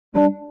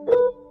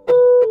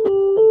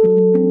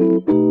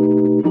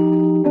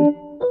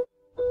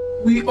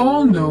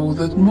all know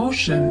that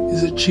motion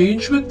is a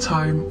change with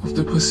time of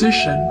the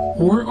position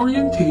or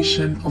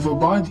orientation of a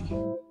body.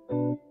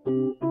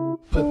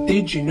 But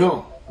did you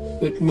know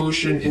that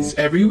motion is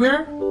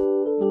everywhere?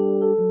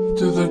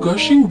 To the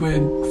gushing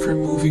wind from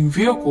moving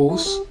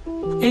vehicles,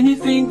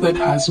 anything that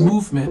has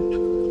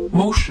movement,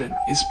 motion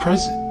is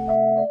present.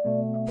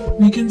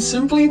 We can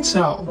simply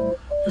tell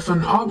if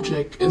an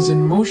object is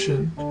in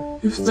motion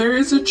if there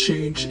is a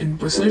change in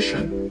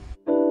position.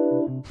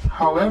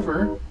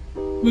 However,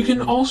 we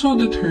can also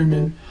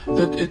determine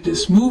that it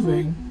is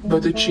moving by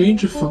the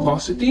change of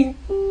velocity,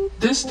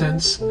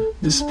 distance,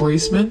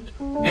 displacement,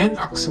 and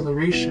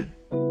acceleration.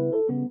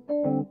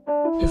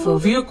 If a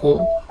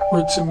vehicle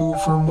were to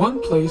move from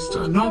one place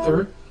to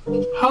another,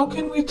 how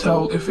can we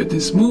tell if it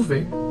is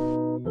moving?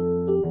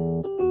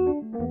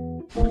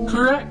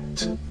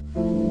 Correct!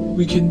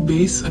 We can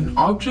base an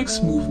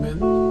object's movement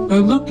by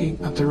looking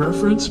at the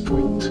reference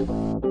point.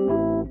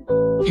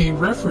 A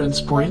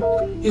reference point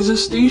is a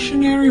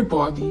stationary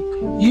body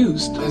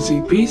used as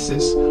a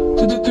basis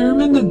to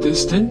determine the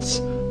distance,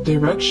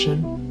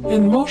 direction,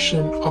 and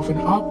motion of an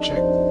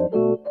object.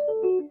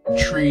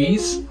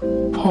 Trees,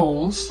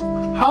 poles,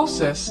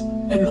 houses,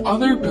 and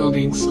other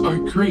buildings are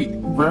great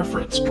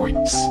reference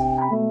points.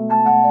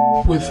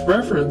 With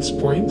reference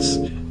points,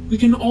 we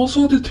can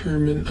also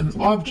determine an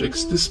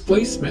object's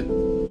displacement.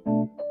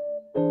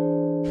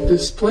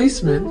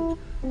 Displacement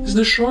is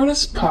the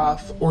shortest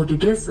path or the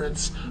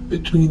difference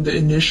between the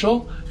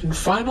initial and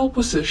final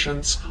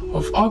positions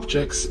of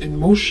objects in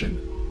motion.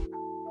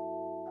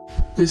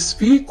 This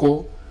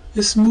vehicle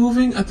is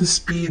moving at a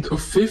speed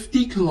of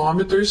 50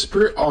 kilometers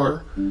per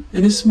hour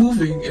and is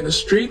moving in a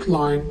straight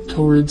line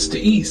towards the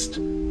east.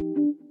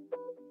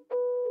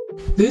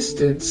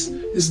 Distance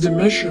is the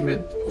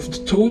measurement of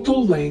the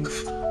total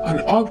length an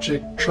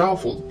object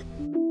traveled.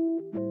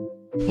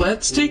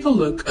 Let's take a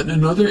look at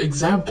another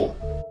example.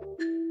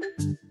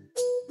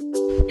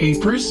 A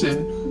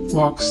person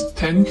walks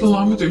 10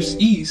 kilometers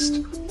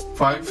east,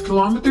 5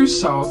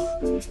 kilometers south,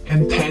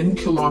 and 10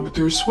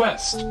 kilometers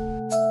west.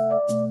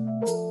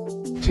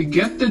 To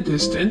get the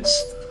distance,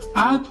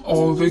 add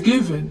all the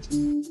given.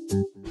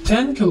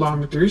 10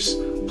 kilometers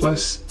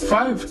plus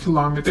 5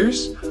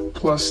 kilometers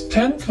plus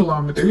 10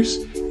 kilometers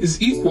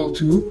is equal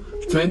to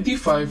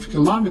 25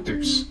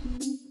 kilometers.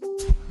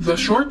 The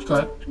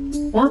shortcut,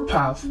 or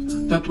path,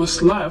 that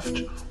was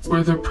left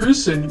where the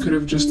person could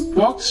have just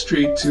walked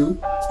straight to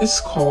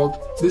is called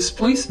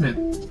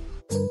displacement.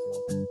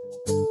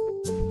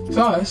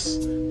 Thus,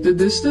 the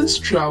distance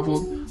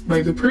traveled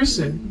by the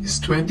person is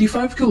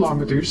 25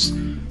 kilometers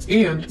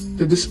and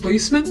the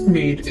displacement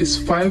made is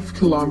 5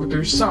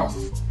 kilometers south.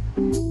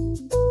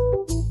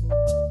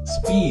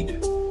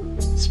 Speed.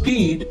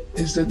 Speed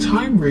is the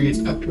time rate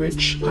at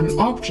which an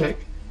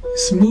object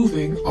is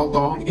moving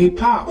along a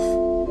path.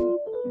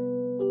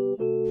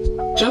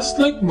 Just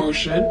like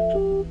motion,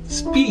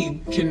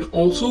 speed can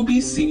also be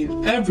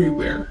seen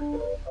everywhere.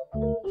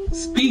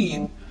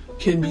 Speed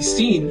can be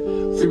seen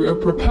through a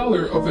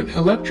propeller of an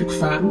electric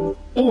fan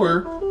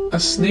or a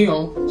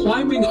snail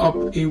climbing up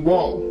a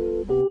wall.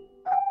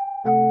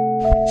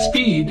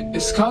 Speed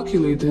is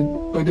calculated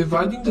by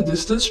dividing the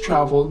distance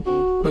traveled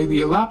by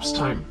the elapsed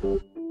time.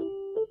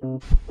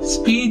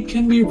 Speed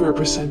can be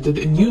represented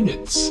in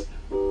units: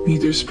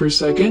 meters per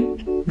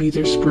second,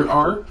 meters per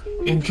hour,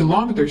 and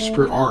kilometers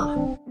per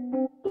hour.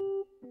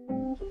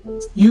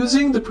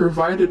 Using the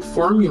provided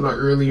formula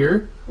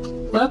earlier,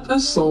 let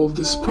us solve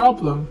this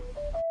problem.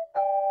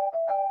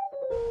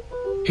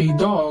 A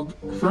dog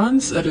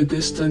runs at a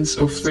distance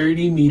of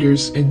 30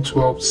 meters in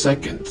 12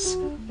 seconds.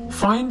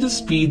 Find the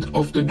speed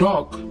of the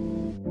dog.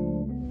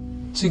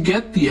 To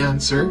get the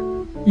answer,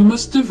 we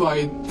must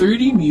divide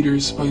 30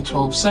 meters by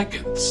 12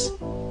 seconds.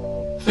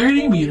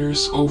 30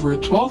 meters over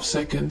 12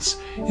 seconds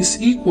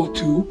is equal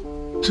to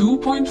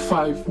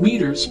 2.5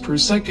 meters per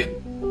second.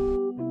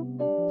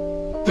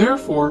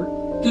 Therefore,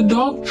 the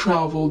dog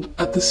traveled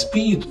at the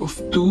speed of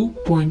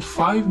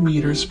 2.5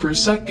 meters per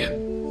second,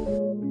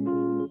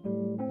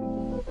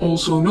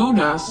 also known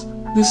as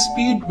the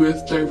speed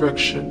with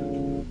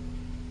direction.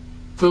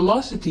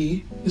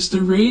 Velocity is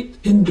the rate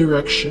and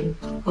direction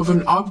of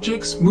an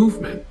object's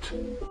movement.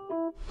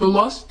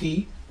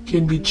 Velocity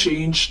can be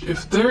changed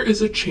if there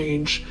is a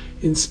change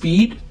in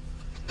speed,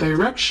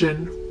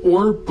 direction,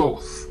 or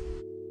both.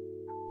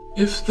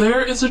 If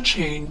there is a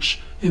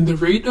change in the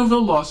rate of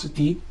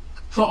velocity,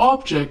 the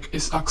object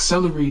is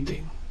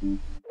accelerating.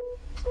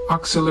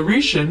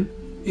 Acceleration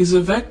is a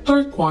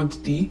vector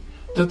quantity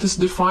that is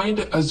defined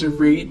as the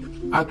rate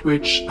at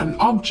which an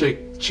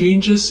object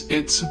changes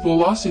its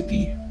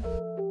velocity.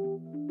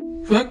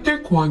 Vector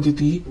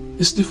quantity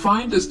is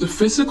defined as the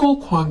physical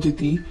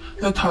quantity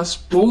that has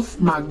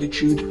both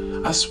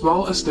magnitude as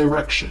well as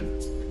direction.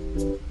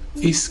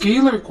 A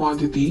scalar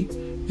quantity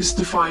is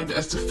defined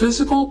as the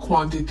physical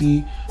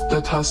quantity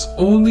that has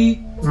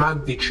only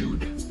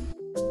magnitude.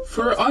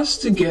 For us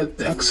to get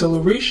the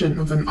acceleration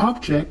of an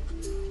object,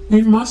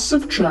 we must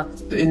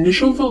subtract the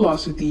initial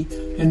velocity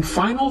and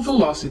final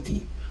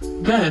velocity,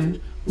 then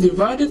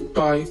divide it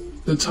by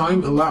the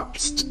time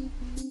elapsed.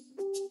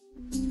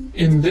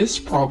 In this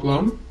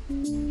problem,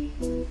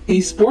 a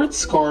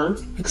sports car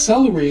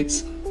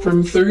accelerates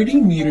from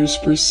 30 meters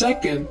per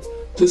second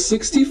to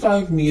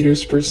 65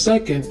 meters per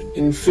second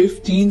in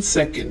 15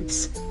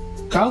 seconds.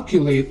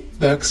 Calculate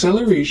the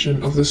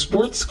acceleration of the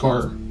sports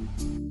car.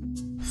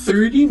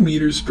 30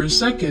 meters per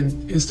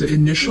second is the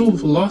initial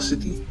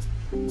velocity.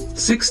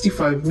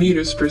 65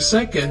 meters per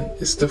second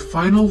is the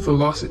final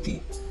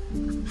velocity.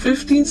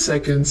 15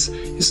 seconds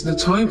is the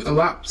time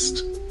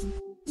elapsed.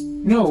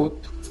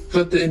 Note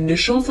that the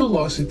initial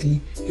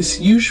velocity is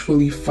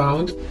usually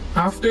found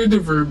after the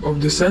verb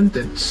of the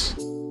sentence.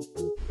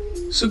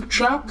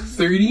 Subtract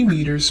 30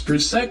 meters per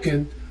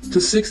second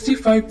to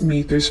 65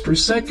 meters per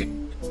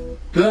second.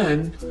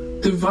 Then,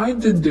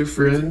 divide the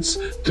difference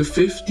to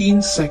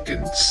 15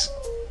 seconds.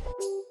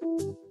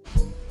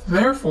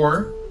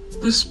 Therefore,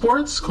 the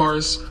sports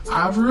car's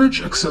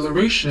average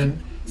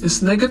acceleration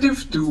is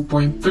negative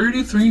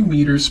 2.33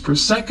 meters per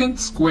second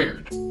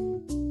squared.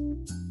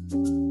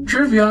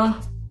 Trivia!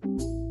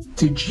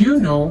 Did you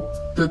know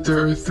that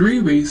there are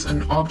 3 ways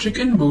an object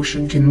in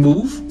motion can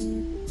move?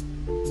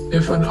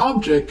 If an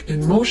object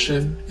in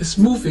motion is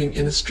moving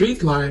in a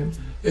straight line,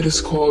 it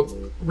is called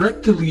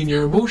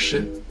rectilinear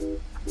motion.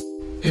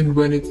 And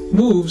when it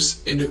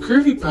moves in a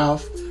curvy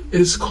path,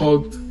 it is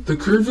called the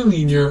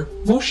curvilinear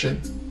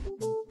motion.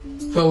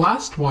 The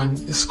last one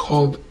is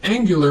called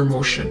angular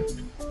motion.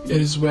 It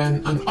is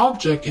when an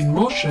object in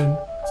motion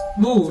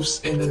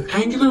moves in an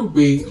angular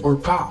way or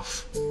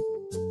path.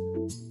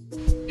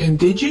 And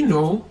did you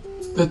know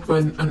that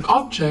when an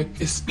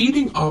object is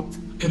speeding up,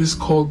 it is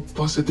called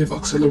positive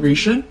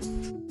acceleration?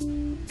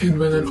 And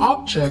when an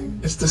object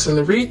is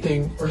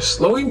decelerating or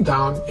slowing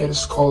down, it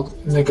is called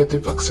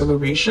negative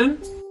acceleration?